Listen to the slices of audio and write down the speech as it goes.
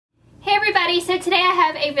everybody, so today I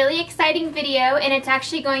have a really exciting video, and it's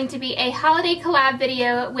actually going to be a holiday collab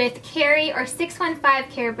video with Carrie or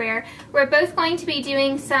 615carebear. We're both going to be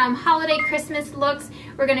doing some holiday Christmas looks.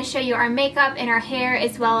 We're going to show you our makeup and our hair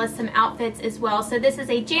as well as some outfits as well. So this is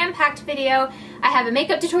a jam-packed video. I have a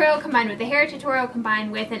makeup tutorial combined with a hair tutorial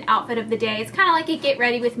combined with an outfit of the day. It's kind of like a get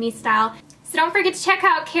ready with me style. So don't forget to check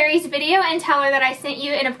out Carrie's video and tell her that I sent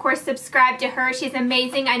you, and of course subscribe to her. She's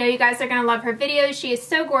amazing. I know you guys are going to love her videos. She is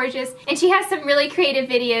so gorgeous, and she has some really creative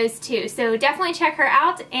videos too. So definitely check her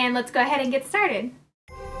out, and let's go ahead and get started.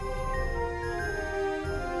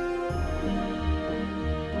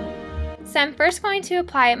 So I'm first going to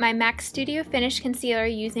apply my MAC Studio Finish Concealer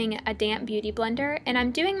using a damp beauty blender, and I'm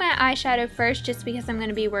doing my eyeshadow first just because I'm going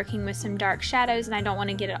to be working with some dark shadows and I don't want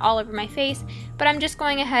to get it all over my face, but I'm just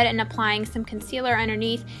going ahead and applying some concealer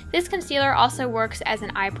underneath. This concealer also works as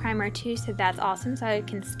an eye primer too, so that's awesome, so I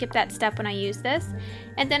can skip that step when I use this.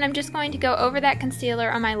 And then I'm just going to go over that concealer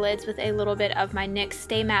on my lids with a little bit of my NYX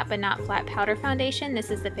Stay Matte But Not Flat Powder Foundation. This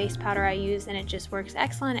is the face powder I use, and it just works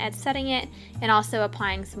excellent at setting it and also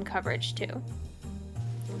applying some coverage too.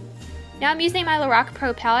 Now I'm using my Lorac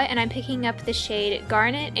Pro palette, and I'm picking up the shade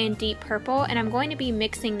Garnet and Deep Purple, and I'm going to be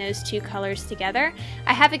mixing those two colors together.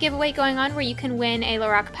 I have a giveaway going on where you can win a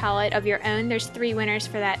Lorac palette of your own. There's 3 winners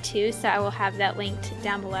for that too, so I will have that linked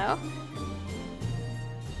down below.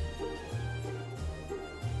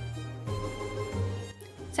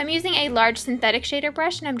 So I'm using a large synthetic shader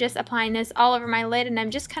brush, and I'm just applying this all over my lid, and I'm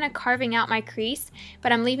just kind of carving out my crease,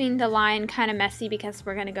 but I'm leaving the line kind of messy because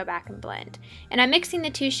we're going to go back and blend. And I'm mixing the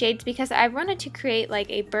two shades because I wanted to create like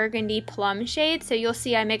a burgundy plum shade, so you'll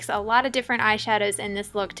see I mix a lot of different eyeshadows in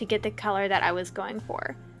this look to get the color that I was going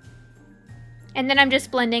for. And then I'm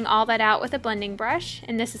just blending all that out with a blending brush,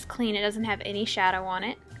 and this is clean, it doesn't have any shadow on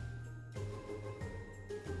it.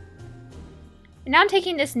 And now I'm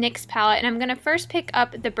taking this NYX palette, and I'm going to first pick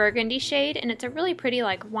up the burgundy shade, and it's a really pretty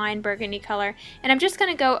like wine burgundy color, and I'm just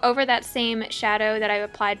going to go over that same shadow that I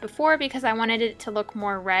applied before because I wanted it to look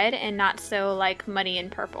more red and not so like muddy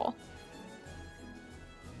and purple.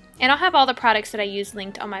 And I'll have all the products that I use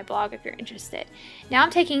linked on my blog if you're interested. Now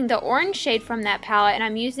I'm taking the orange shade from that palette, and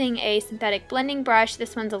I'm using a synthetic blending brush.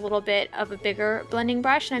 This one's a little bit of a bigger blending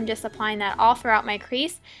brush, and I'm just applying that all throughout my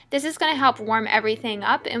crease. This is going to help warm everything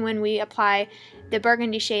up, and when we apply the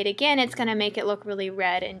burgundy shade again, it's going to make it look really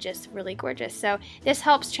red and just really gorgeous. So this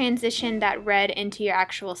helps transition that red into your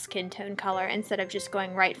actual skin tone color instead of just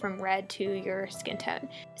going right from red to your skin tone.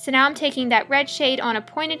 So now I'm taking that red shade on a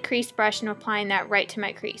pointed crease brush and applying that right to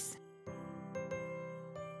my crease.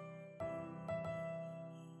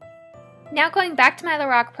 Now going back to my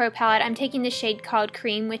Lorac Pro palette, I'm taking the shade called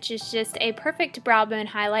Cream, which is just a perfect brow bone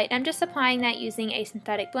highlight. I'm just applying that using a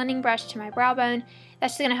synthetic blending brush to my brow bone.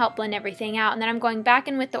 That's just going to help blend everything out. And then I'm going back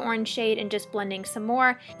in with the orange shade and just blending some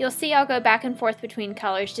more. You'll see I'll go back and forth between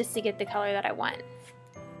colors just to get the color that I want.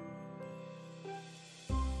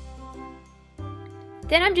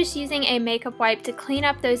 Then I'm just using a makeup wipe to clean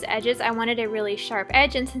up those edges. I wanted a really sharp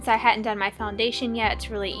edge, and since I hadn't done my foundation yet, it's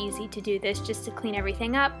really easy to do this just to clean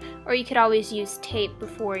everything up, or you could always use tape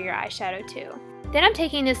before your eyeshadow too. Then I'm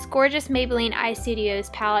taking this gorgeous Maybelline Eye Studios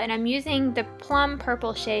palette, and I'm using the plum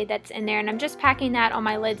purple shade that's in there, and I'm just packing that on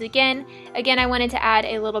my lids again. Again, I wanted to add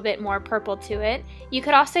a little bit more purple to it. You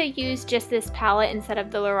could also use just this palette instead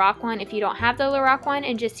of the Lorac one if you don't have the Lorac one,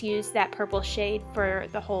 and just use that purple shade for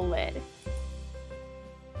the whole lid.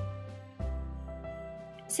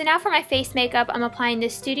 So now for my face makeup, I'm applying the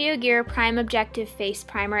Studio Gear Prime Objective Face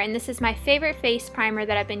Primer, and this is my favorite face primer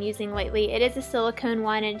that I've been using lately. It is a silicone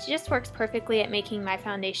one, and it just works perfectly at making my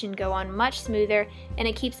foundation go on much smoother, and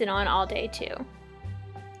it keeps it on all day too.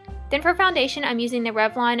 Then for foundation, I'm using the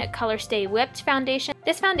Revlon Color Stay Whipped foundation.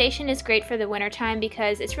 This foundation is great for the wintertime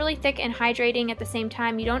because it's really thick and hydrating at the same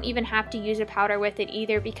time. You don't even have to use a powder with it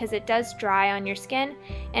either because it does dry on your skin,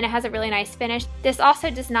 and it has a really nice finish. This also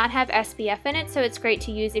does not have SPF in it, so it's great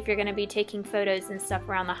to use if you're going to be taking photos and stuff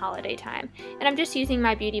around the holiday time. And I'm just using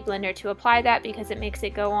my beauty blender to apply that because it makes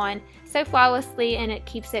it go on so flawlessly, and it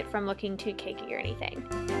keeps it from looking too cakey or anything.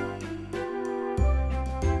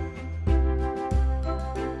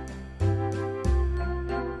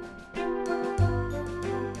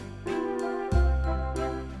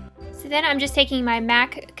 Then I'm just taking my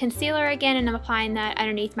MAC concealer again, and I'm applying that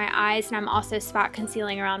underneath my eyes, and I'm also spot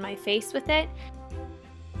concealing around my face with it.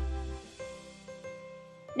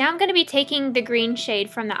 Now I'm going to be taking the green shade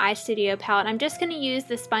from the iStudio palette. I'm just going to use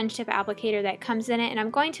the sponge tip applicator that comes in it, and I'm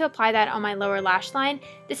going to apply that on my lower lash line.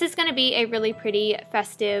 This is going to be a really pretty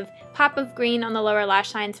festive pop of green on the lower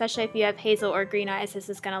lash line, especially if you have hazel or green eyes. This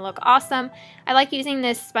is going to look awesome. I like using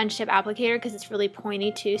this sponge tip applicator because it's really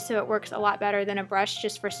pointy too, so it works a lot better than a brush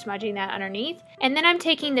just for smudging that underneath. And then I'm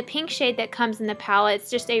taking the pink shade that comes in the palette. It's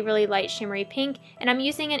just a really light shimmery pink, and I'm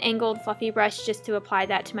using an angled fluffy brush just to apply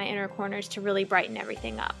that to my inner corners to really brighten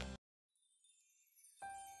everything up.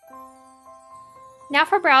 Now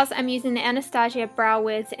for brows, I'm using the Anastasia Brow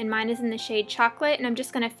Wiz, and mine is in the shade Chocolate, and I'm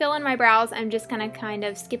just going to fill in my brows. I'm just going to kind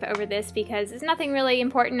of skip over this because it's nothing really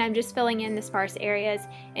important. I'm just filling in the sparse areas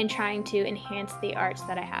and trying to enhance the arch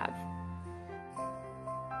that I have.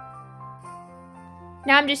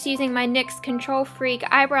 Now I'm just using my NYX Control Freak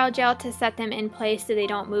eyebrow gel to set them in place so they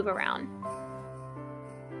don't move around.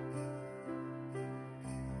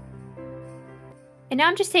 And now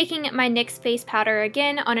I'm just taking my NYX face powder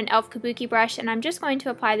again on an e.l.f. Kabuki brush, and I'm just going to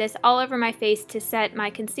apply this all over my face to set my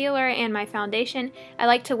concealer and my foundation. I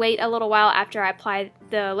like to wait a little while after I apply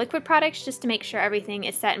the liquid products just to make sure everything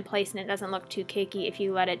is set in place and it doesn't look too cakey if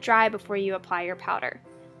you let it dry before you apply your powder.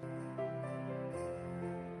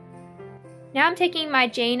 Now I'm taking my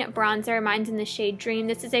Jane bronzer, mine's in the shade Dream.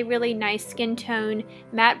 This is a really nice skin tone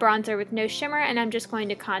matte bronzer with no shimmer, and I'm just going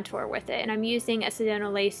to contour with it. And I'm using a Sedona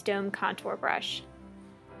Lace Dome contour brush.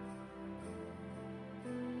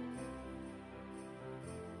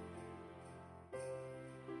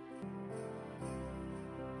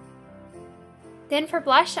 Then for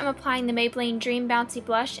blush, I'm applying the Maybelline Dream Bouncy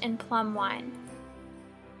Blush in Plum Wine.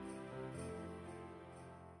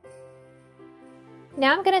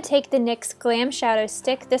 Now I'm going to take the NYX Glam Shadow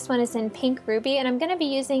Stick. This one is in Pink Ruby, and I'm going to be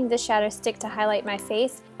using the shadow stick to highlight my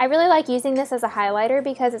face. I really like using this as a highlighter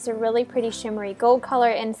because it's a really pretty shimmery gold color,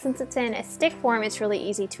 and since it's in a stick form, it's really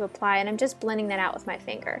easy to apply, and I'm just blending that out with my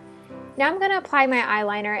finger. Now I'm going to apply my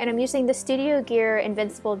eyeliner, and I'm using the Studio Gear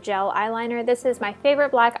Invincible Gel Eyeliner. This is my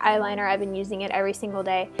favorite black eyeliner. I've been using it every single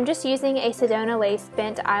day. I'm just using a Sedona Lace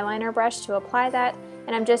Bent eyeliner brush to apply that,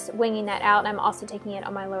 and I'm just winging that out, and I'm also taking it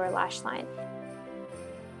on my lower lash line.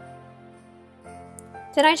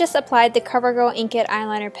 Then I just applied the CoverGirl Ink It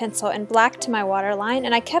eyeliner pencil in black to my waterline,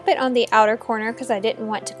 and I kept it on the outer corner because I didn't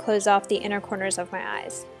want to close off the inner corners of my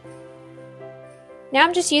eyes. Now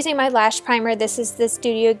I'm just using my lash primer. This is the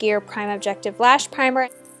Studio Gear Prime Objective Lash Primer,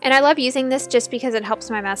 and I love using this just because it helps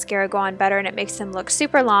my mascara go on better and it makes them look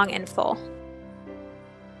super long and full.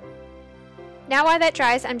 Now while that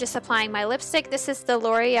dries, I'm just applying my lipstick. This is the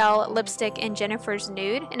L'Oreal lipstick in Jennifer's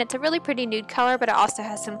Nude, and it's a really pretty nude color, but it also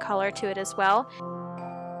has some color to it as well.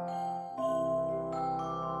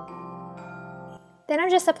 Then I'm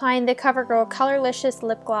just applying the CoverGirl Colorlicious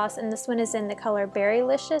Lip Gloss, and this one is in the color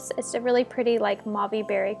Berrylicious. It's a really pretty like mauvey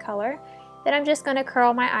berry color. Then I'm just going to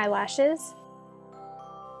curl my eyelashes.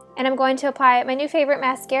 And I'm going to apply my new favorite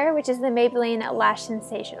mascara, which is the Maybelline Lash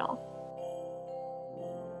Sensational.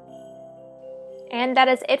 And that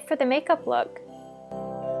is it for the makeup look.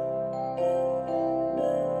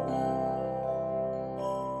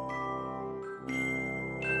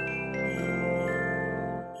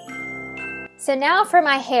 So now for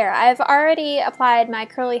my hair. I've already applied my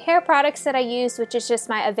curly hair products that I use, which is just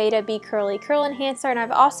my Aveda Be Curly Curl Enhancer, and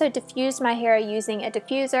I've also diffused my hair using a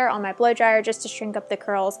diffuser on my blow dryer just to shrink up the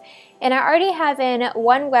curls. And I already have in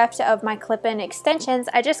one weft of my clip-in extensions.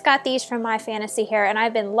 I just got these from My Fantasy Hair, and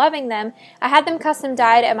I've been loving them. I had them custom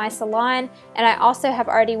dyed at my salon, and I also have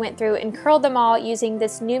already went through and curled them all using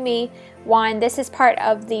this New Me wand. This is part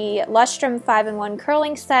of the Lustrum 5-in-1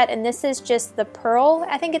 curling set, and this is just the Pearl,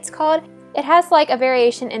 I think it's called. It has like a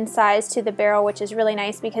variation in size to the barrel, which is really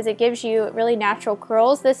nice because it gives you really natural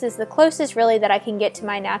curls. This is the closest really that I can get to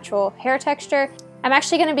my natural hair texture. I'm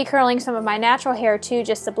actually going to be curling some of my natural hair too,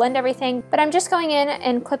 just to blend everything, but I'm just going in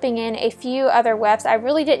and clipping in a few other wefts. I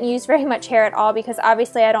really didn't use very much hair at all because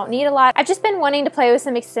obviously I don't need a lot. I've just been wanting to play with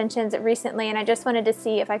some extensions recently, and I just wanted to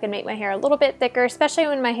see if I could make my hair a little bit thicker, especially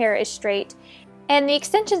when my hair is straight. And the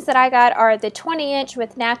extensions that I got are the 20-inch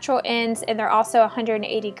with natural ends, and they're also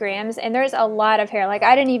 180 grams, and there's a lot of hair. Like,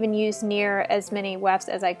 I didn't even use near as many wefts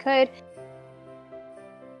as I could.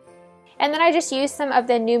 And then I just used some of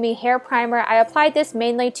the New Me hair primer. I applied this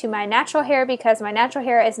mainly to my natural hair because my natural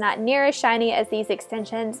hair is not near as shiny as these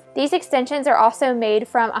extensions. These extensions are also made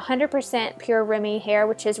from 100% pure Remy hair,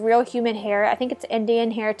 which is real human hair. I think it's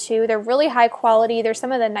Indian hair too. They're really high quality. They're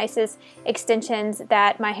some of the nicest extensions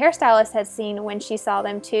that my hairstylist had seen when she saw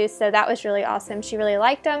them too, so that was really awesome. She really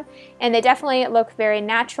liked them, and they definitely look very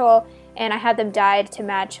natural. and I had them dyed to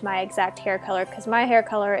match my exact hair color because my hair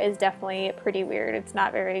color is definitely pretty weird. It's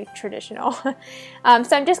not very traditional. So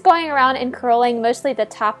I'm just going around and curling mostly the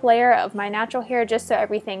top layer of my natural hair just so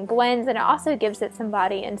everything blends, and it also gives it some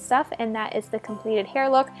body and stuff, and that is the completed hair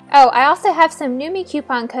look. Oh, I also have some Numi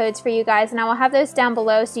coupon codes for you guys, and I will have those down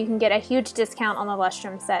below so you can get a huge discount on the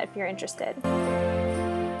Lustrum set if you're interested.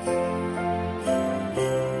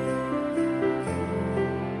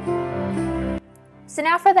 So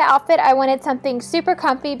now for the outfit, I wanted something super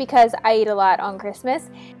comfy because I eat a lot on Christmas.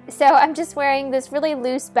 So I'm just wearing this really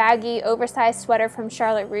loose, baggy, oversized sweater from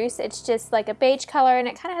Charlotte Russe. It's just like a beige color and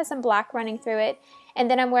it kind of has some black running through it. And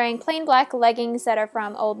then I'm wearing plain black leggings that are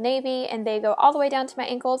from Old Navy and they go all the way down to my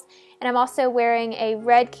ankles. And I'm also wearing a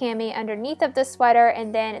red cami underneath of the sweater,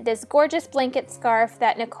 and then this gorgeous blanket scarf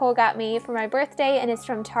that Nicole got me for my birthday, and it's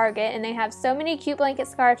from Target. And they have so many cute blanket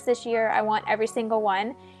scarves this year. I want every single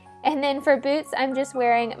one. And then for boots, I'm just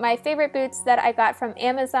wearing my favorite boots that I got from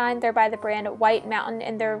Amazon. They're by the brand White Mountain,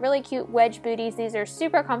 and they're really cute wedge booties. These are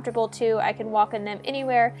super comfortable too. I can walk in them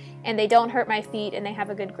anywhere, and they don't hurt my feet, and they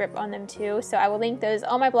have a good grip on them too. So I will link those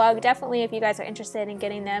on my blog, definitely, if you guys are interested in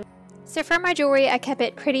getting them. So for my jewelry, I kept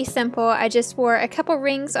it pretty simple. I just wore a couple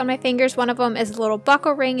rings on my fingers. One of them is a little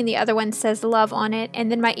buckle ring and the other one says love on it.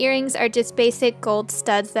 And then my earrings are just basic gold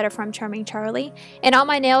studs that are from Charming Charlie. And on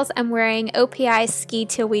my nails, I'm wearing OPI Ski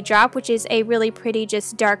Till We Drop, which is a really pretty,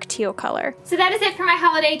 just dark teal color. So that is it for my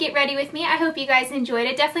holiday Get Ready With Me. I hope you guys enjoyed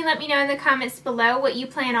it. Definitely let me know in the comments below what you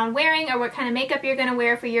plan on wearing or what kind of makeup you're going to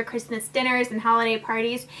wear for your Christmas dinners and holiday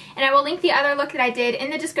parties. And I will link the other look that I did in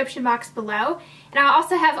the description box below. And I'll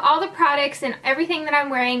also have all the products and everything that I'm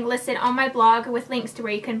wearing listed on my blog with links to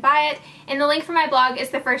where you can buy it. And the link for my blog is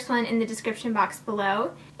the first one in the description box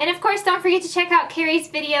below. And of course, don't forget to check out Carrie's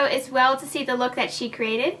video as well to see the look that she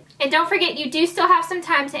created. And don't forget, you do still have some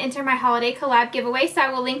time to enter my holiday collab giveaway, so I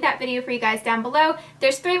will link that video for you guys down below.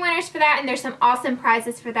 There's 3 winners for that, and there's some awesome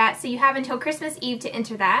prizes for that, so you have until Christmas Eve to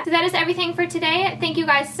enter that. So that is everything for today. Thank you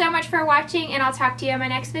guys so much for watching, and I'll talk to you in my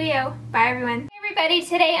next video. Bye, everyone. Hey everybody,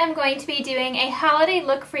 today I'm going to be doing a holiday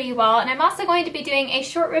look for you all, and I'm also going to be doing a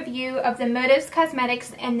short review of the Motives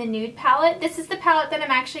Cosmetics and the Nude palette. This is the palette that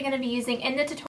I'm actually going to be using in the tutorial.